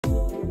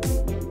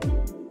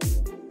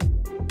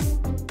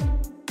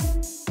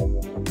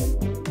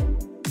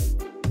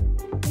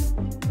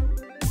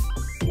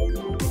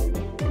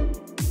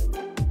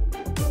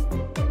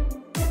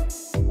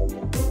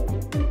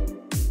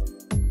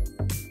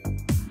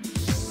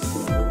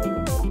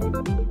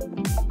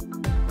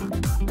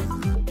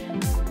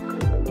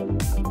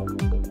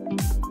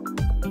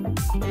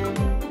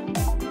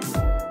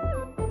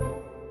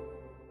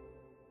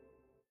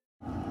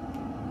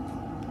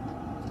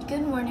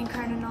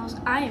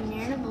I'm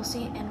Mirna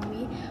Bulsey, and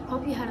we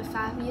hope you had a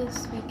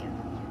fabulous weekend.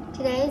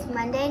 Today is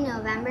Monday,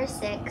 November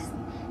 6th,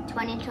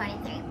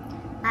 2023.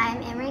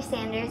 I'm Emery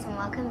Sanders, and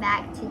welcome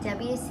back to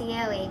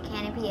WCOE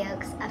Canopy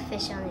Oaks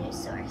official news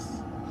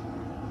source.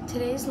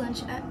 Today's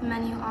lunch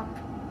menu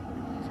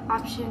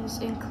options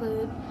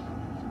include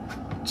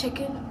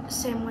chicken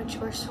sandwich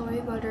or soy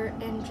butter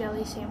and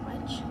jelly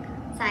sandwich.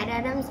 Side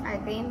items are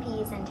green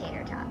peas and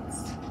tater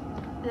tots.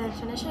 Then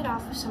finish it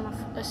off with some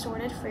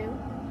assorted fruit.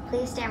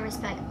 Please stand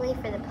respectfully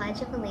for the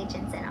Pledge of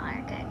Allegiance and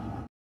honor code.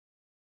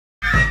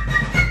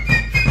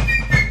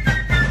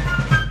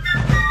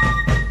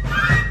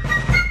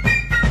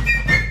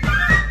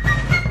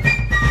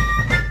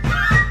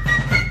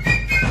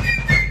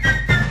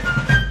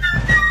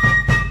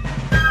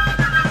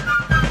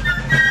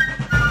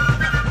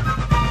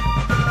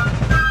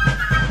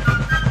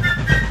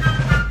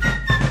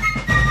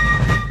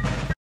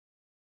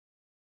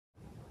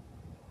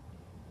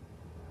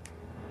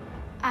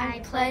 I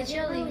pledge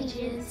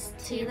allegiance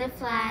to the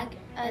flag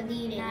of the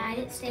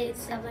United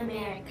States of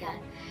America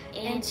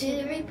and to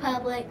the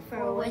republic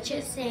for which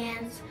it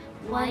stands,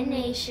 one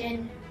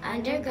nation,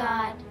 under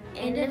God,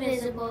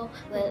 indivisible,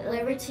 with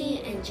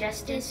liberty and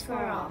justice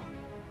for all.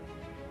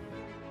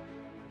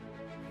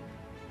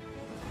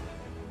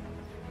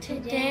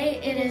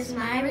 Today it is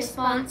my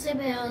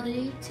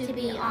responsibility to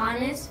be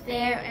honest,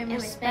 fair, and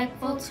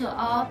respectful to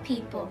all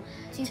people,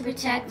 to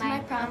protect my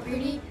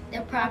property,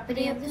 the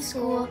property of the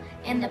school,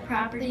 and the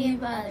property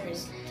of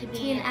others, to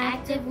be an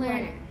active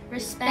learner,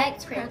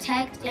 respect,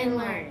 protect, and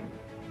learn.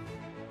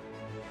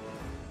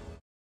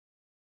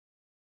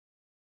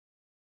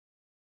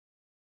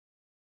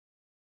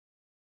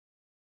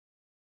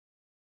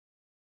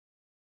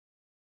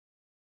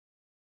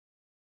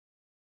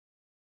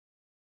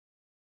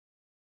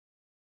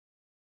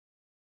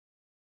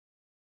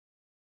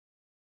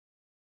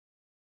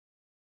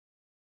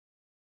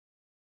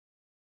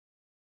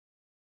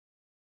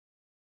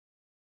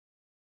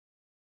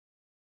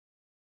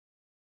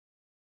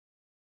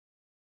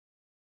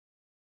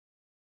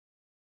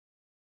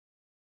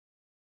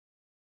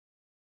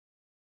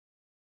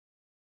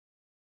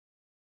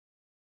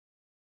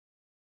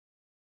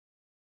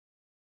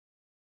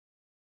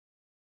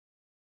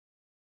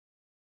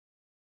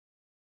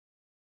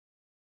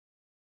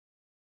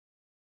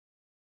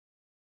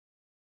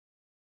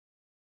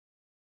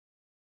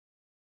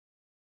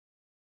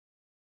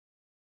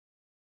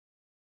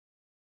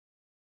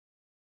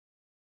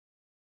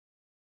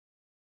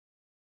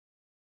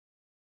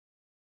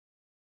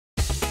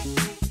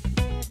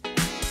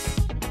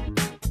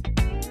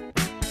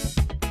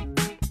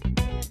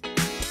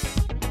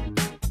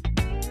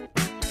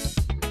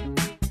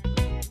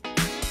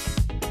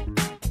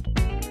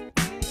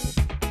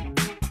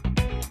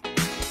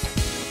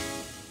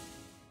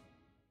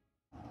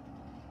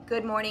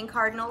 Good morning,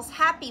 Cardinals.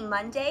 Happy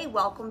Monday.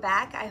 Welcome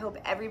back. I hope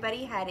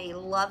everybody had a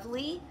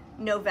lovely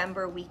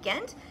November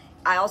weekend.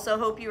 I also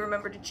hope you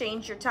remember to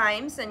change your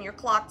times and your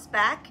clocks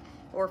back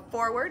or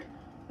forward.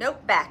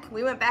 Nope, back.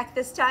 We went back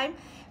this time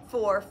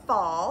for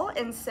fall,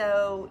 and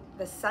so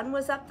the sun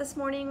was up this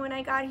morning when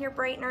I got here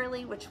bright and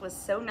early, which was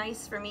so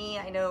nice for me.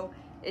 I know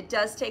it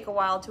does take a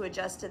while to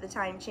adjust to the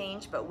time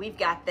change, but we've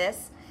got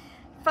this.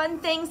 Fun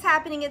things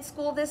happening at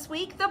school this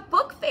week. The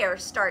book fair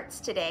starts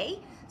today.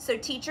 So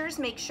teachers,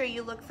 make sure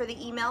you look for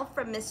the email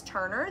from Miss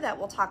Turner that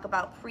will talk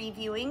about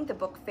previewing the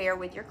book fair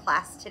with your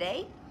class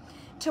today.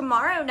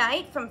 Tomorrow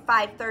night from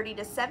 5:30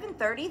 to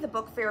 7:30, the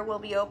book fair will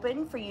be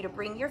open for you to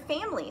bring your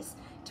families.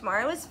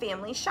 Tomorrow is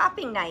family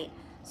shopping night.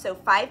 So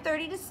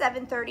 5:30 to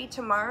 7:30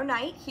 tomorrow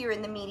night here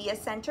in the Media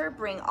Center.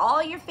 Bring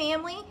all your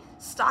family,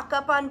 stock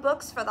up on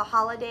books for the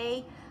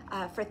holiday,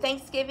 for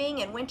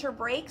Thanksgiving and winter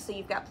break, so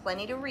you've got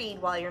plenty to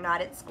read while you're not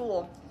at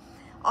school.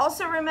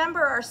 Also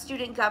remember, our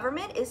student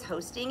government is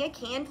hosting a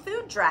canned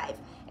food drive,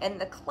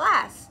 and the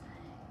class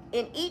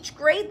in each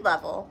grade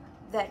level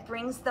that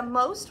brings the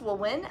most will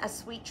win a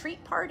sweet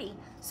treat party.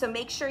 So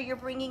make sure you're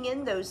bringing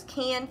in those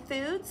canned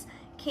foods,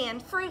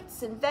 canned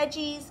fruits and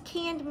veggies,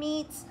 canned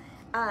meats,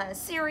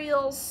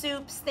 cereals,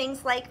 soups,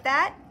 things like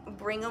that.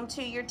 Bring them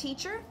to your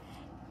teacher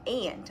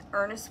and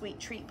earn a sweet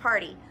treat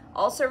party.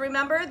 Also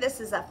remember,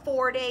 this is a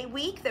 4-day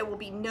week. There will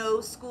be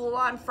no school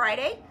on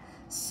Friday.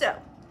 So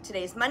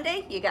today's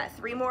Monday, you got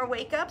 3 more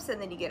wake-ups,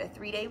 and then you get a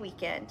 3-day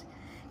weekend.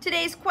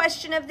 Today's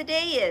question of the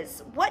day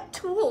is, what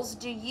tools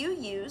do you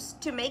use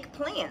to make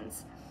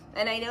plans?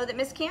 And I know that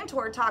Miss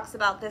Cantor talks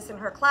about this in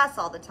her class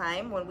all the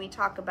time when we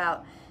talk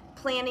about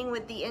planning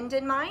with the end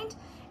in mind.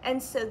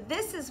 And so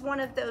this is one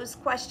of those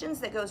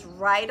questions that goes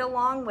right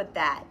along with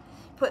that.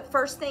 Put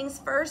first things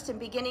first and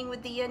beginning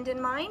with the end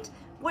in mind.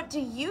 What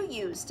do you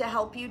use to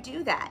help you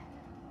do that?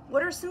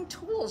 What are some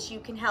tools you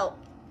can help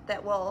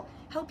that will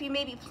help you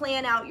maybe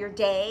plan out your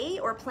day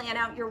or plan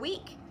out your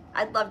week?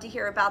 I'd love to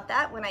hear about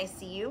that when I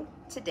see you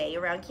today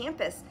around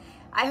campus.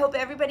 I hope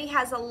everybody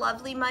has a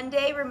lovely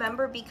Monday.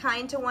 Remember, be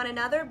kind to one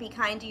another, be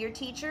kind to your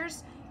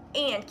teachers,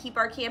 and keep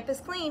our campus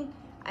clean.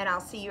 And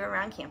I'll see you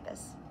around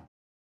campus.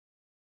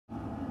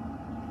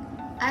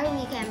 Our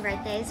weekend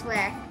birthdays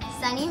were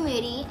Sunny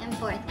Moody in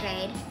 4th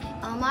grade,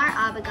 Omar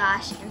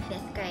Abagosh in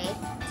 5th grade,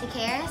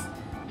 Takaris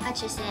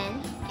Hutchison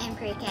in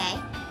pre-K,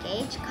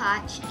 Gage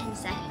Koch in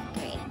 2nd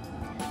grade.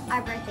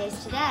 Our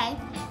birthdays today,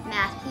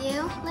 Matthew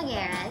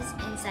Laguerres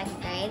in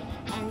 2nd grade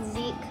and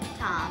Zeke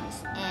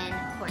Toms in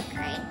 4th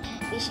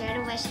grade. Be sure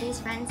to wish these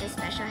friends a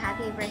special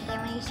happy birthday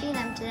when you see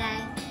them today.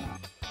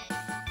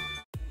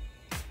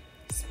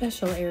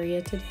 Special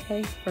area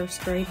today.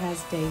 1st grade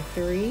has day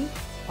 3.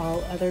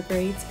 All other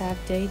grades have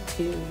day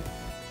 2.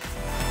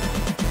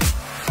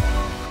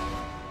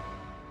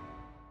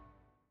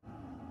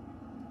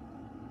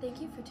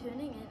 Thank you for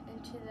tuning in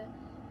into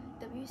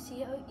the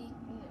WCOE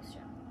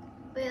newsroom.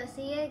 We'll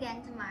see you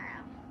again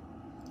tomorrow.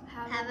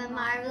 Have a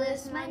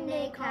marvelous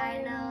Monday,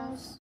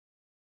 Cardinals.